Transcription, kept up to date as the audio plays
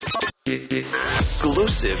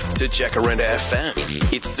Exclusive to Jacaranda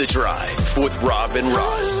FM. It's The Drive with Rob and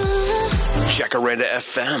Roz. Jacaranda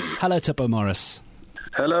FM. Hello, Tipo Morris.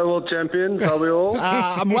 Hello, world champions. How are we all?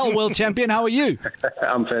 I'm well, world champion. How are you?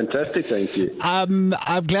 I'm fantastic, thank you. I'm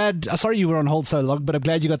glad. Sorry you were on hold so long, but I'm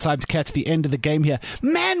glad you got time to catch the end of the game here.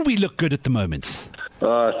 Man, we look good at the moment.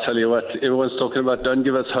 I tell you what, everyone's talking about don't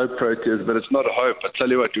give us hope, Proteas, but it's not a hope. I tell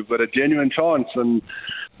you what, we've got a genuine chance, and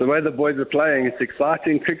the way the boys are playing, it's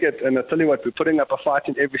exciting cricket, and I tell you what, we're putting up a fight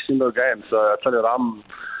in every single game. So I tell you what, I'm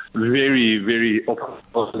very, very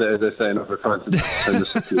opgewonden, as they say in Afrikaans.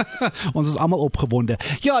 Ons is almal opgewonde.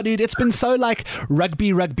 Yeah, dude, it's been so like rugby,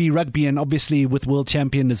 and obviously with world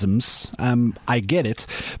championsms, I get it.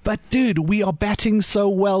 But dude, we are batting so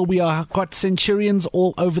well. We are got centurions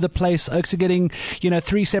all over the place. Oaks are getting,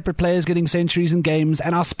 3 separate players getting centuries in games,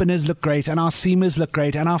 and our spinners look great, and our seamers look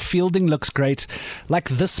great, and our fielding looks great. Like,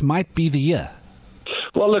 this might be the year.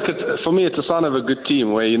 Well, look, for me, it's a sign of a good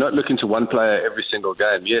team where you're not looking to one player every single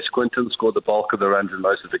game. Yes, Quinton scored the bulk of the runs in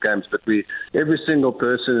most of the games, but every single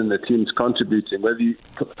person in the team's contributing. Whether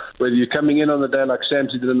you're coming in on the day like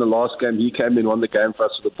Shamsi did in the last game, he came in, won the game for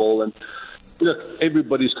us with the ball, and look,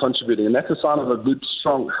 everybody's contributing, and that's a sign of a good,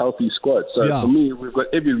 strong, healthy squad. So For me, we've got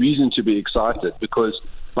every reason to be excited, because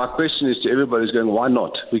my question is to everybody who's going, why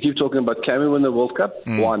not? We keep talking about, can we win the World Cup?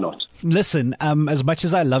 Why not? Listen, as much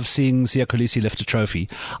as I love seeing Siya Kolisi lift a trophy,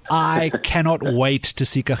 I cannot wait to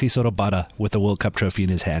see Kagiso Rabada with the World Cup trophy in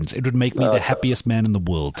his hands. It would make me the happiest man in the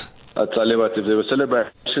world. I'll tell you what, if there were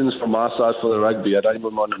celebrations from our side for the rugby, I don't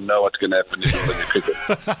even want to know what's going to happen in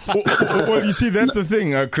the cricket. Well, you see, that's the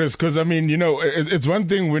thing, Chris, because, it's one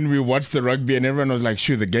thing when we watch the rugby and everyone was like,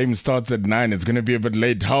 sure, the game starts at 9, it's going to be a bit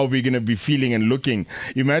late. How are we going to be feeling and looking?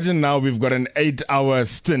 Imagine now we've got an 8-hour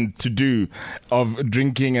stint to do of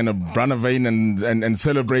drinking and a Brandewyn and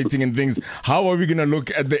celebrating and things. How are we going to look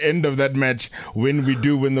at the end of that match when we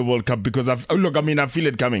do win the World Cup? Because, I feel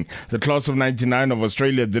it coming. The class of 99 of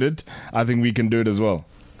Australia did it. I think we can do it as well.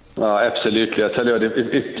 Oh, absolutely. I tell you what,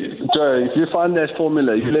 if you find that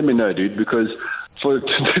formula, you let me know, dude, because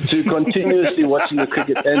to continuously watching the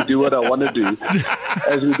cricket and do what I want to do,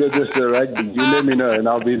 as we did with the rugby, you let me know and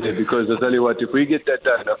I'll be there, because I tell you what, if we get that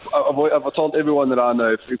done, I've told everyone that I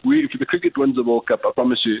know, if the cricket wins the World Cup, I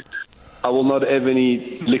promise you, I will not have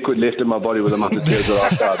any liquid left in my body with a amount of tears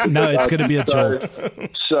outside. No, it's going to be a job.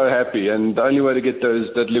 So happy, and the only way to get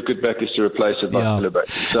that liquid back is to replace it by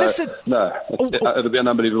celebrating. So, listen, it'll be an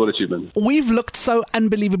unbelievable achievement. We've looked so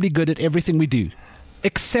unbelievably good at everything we do,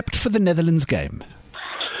 except for the Netherlands game.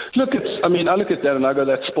 Look, I look at that and I go,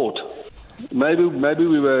 that's sport. Maybe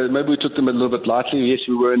we took them a little bit lightly. Yes,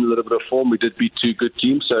 we were in a little bit of form. We did beat 2 good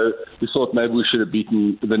teams, so we thought maybe we should have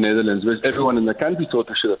beaten the Netherlands. Everyone in the country thought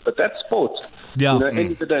we should have, but that's sport. Yeah.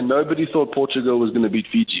 End of the day, nobody thought Portugal was going to beat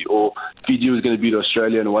Fiji or Fiji was going to beat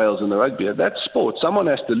Australia and Wales in the rugby. That's sport. Someone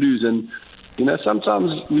has to lose, and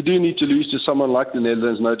sometimes we do need to lose to someone like the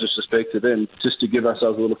Netherlands, no disrespect to them, just to give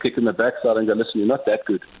ourselves a little kick in the backside and go, listen, you're not that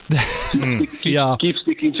good. Keep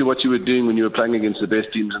sticking to what you were doing when you were playing against the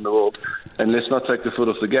best teams in the world, and let's not take the foot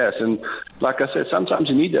off the gas. And like I said, sometimes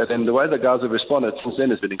you need that, and the way the guys have responded since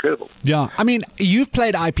then has been incredible. Yeah, you've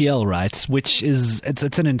played IPL, right, which is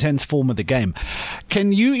it's an intense form of the game.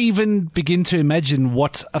 Can you even begin to imagine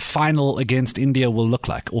what a final against India will look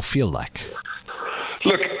like or feel like?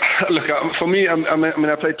 Look, for me,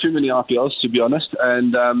 I played too many RPLs, to be honest,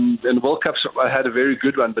 and in World Cups I had a very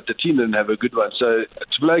good one, but the team didn't have a good one. So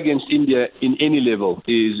to play against India in any level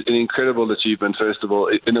is an incredible achievement, first of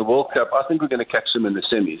all. In a World Cup, I think we're going to catch them in the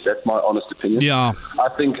semis. That's my honest opinion. Yeah. I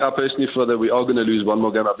personally feel that we are going to lose one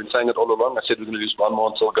more game. I've been saying it all along. I said we're going to lose one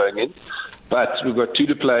more until going in. But we've got 2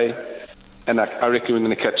 to play, and I reckon we're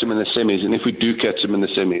going to catch them in the semis. And if we do catch them in the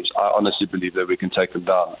semis, I honestly believe that we can take them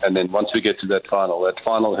down. And then once we get to that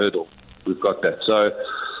final hurdle, we've got that. So,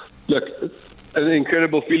 look, an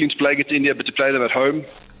incredible feeling to play against India, but to play them at home,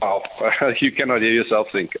 you cannot hear yourself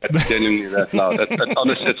think. It's genuinely that loud.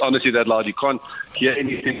 It's honestly that loud. You can't hear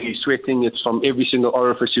anything. You're sweating. It's from every single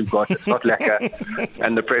orifice you've got. It's not lekker.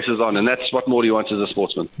 And the pressure's on. And that's what more do you want as a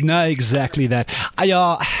sportsman. No, exactly that.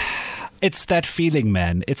 It's that feeling,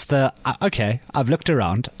 man. It's okay, I've looked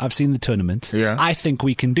around. I've seen the tournament. Yeah. I think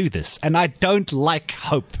we can do this. And I don't like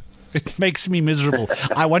hope. It makes me miserable.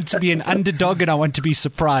 I want to be an underdog and I want to be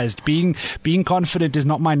surprised. Being confident is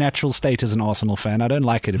not my natural state as an Arsenal fan. I don't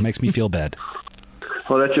like it. It makes me feel bad.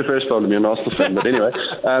 Well, that's your first problem. You're an Arsenal fan. But anyway,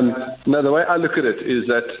 no, the way I look at it is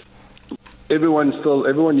that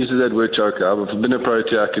everyone uses that word choker. I've been a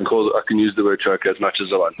Protea. I can use the word choker as much as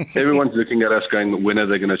I want. Everyone's looking at us going, when are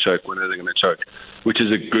they going to choke? When are they going to choke? Which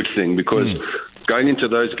is a good thing, because going into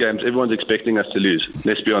those games, everyone's expecting us to lose.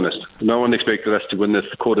 Let's be honest. No one expected us to win the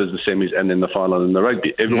quarters, the semis, and then the final in the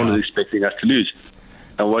rugby. Everyone was expecting us to lose.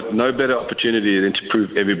 And what no better opportunity than to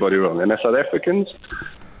prove everybody wrong. And as South Africans,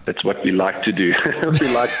 that's what we like to do. We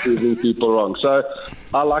like proving people wrong. So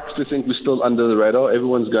I like to think we're still under the radar.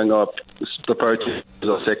 Everyone's going up. The Proteas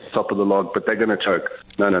are top of the log, but they're going to choke.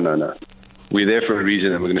 No. We're there for a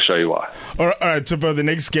reason, and we're going to show you why. All right, Tipo, the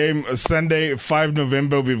next game, Sunday, 5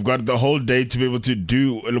 November, we've got the whole day to be able to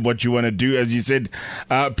do what you want to do. As you said,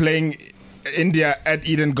 playing India at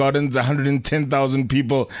Eden Gardens, 110,000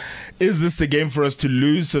 people. Is this the game for us to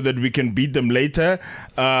lose so that we can beat them later,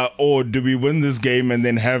 or do we win this game and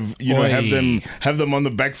then have them on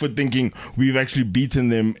the back foot, thinking we've actually beaten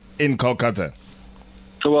them in Kolkata?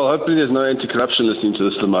 So, well, hopefully there's no anti-corruption listening to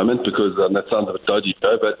this at the moment, because that sounds a bit dodgy,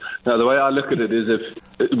 though. But no, the way I look at it is,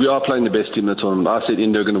 if we are playing the best team in the tournament, I said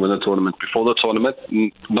India are going to win the tournament before the tournament,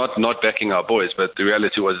 not backing our boys, but the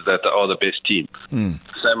reality was that they are the best team.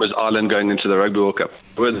 Same as Ireland going into the Rugby World Cup.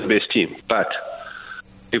 We're the best team. But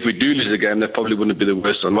if we do lose a game, that probably wouldn't be the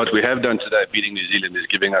worst one. What we have done today, beating New Zealand, is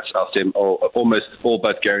giving us almost all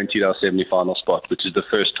but guaranteed our semi-final spot, which is the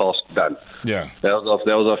first task done. Yeah, that was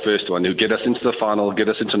our first one. To get us into the final, get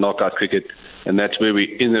us into knockout cricket, and that's where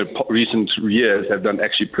we, in the recent years, have done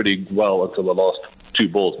actually pretty well until the last 2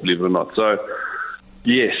 balls, believe it or not. So,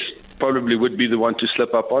 yes, probably would be the one to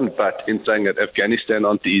slip up on, but in saying that, Afghanistan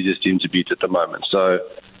aren't the easiest team to beat at the moment. So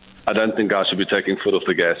I don't think I should be taking foot off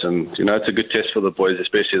the gas, and it's a good test for the boys,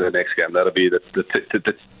 especially the next game. That'll be the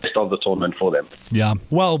test of the tournament for them. Yeah.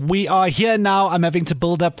 Well, we are here now. I'm having to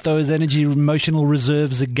build up those emotional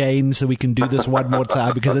reserves again so we can do this one more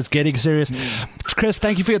time, because it's getting serious. Chris,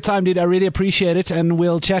 thank you for your time, dude. I really appreciate it, and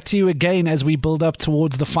we'll chat to you again as we build up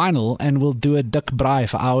towards the final, and we'll do a duck braai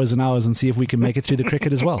for hours and hours and see if we can make it through the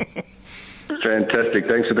cricket as well. Fantastic.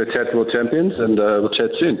 Thanks for the chat, World Champions, and we'll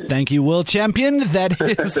chat soon. Thank you, World Champion. That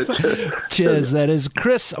is cheers. That is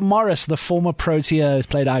Chris Morris, the former Protea, who's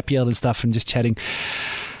played IPL and stuff, and just chatting.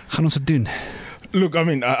 Gaan ons dit doen? Look, I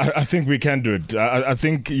mean, I think we can do it. I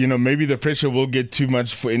think, maybe the pressure will get too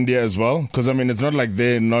much for India as well. Because, I mean, it's not like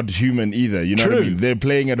they're not human either. You know what I mean? They're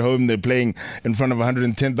playing at home. They're playing in front of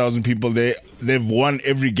 110,000 people. They've won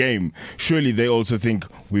every game. Surely they also think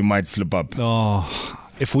we might slip up. Oh,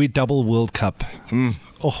 if we double World Cup,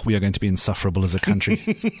 we are going to be insufferable as a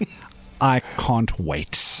country. I can't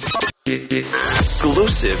wait.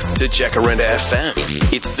 Exclusive to Jacaranda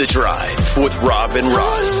FM. It's The Drive with Rob and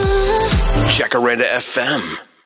Roz. Jacaranda FM.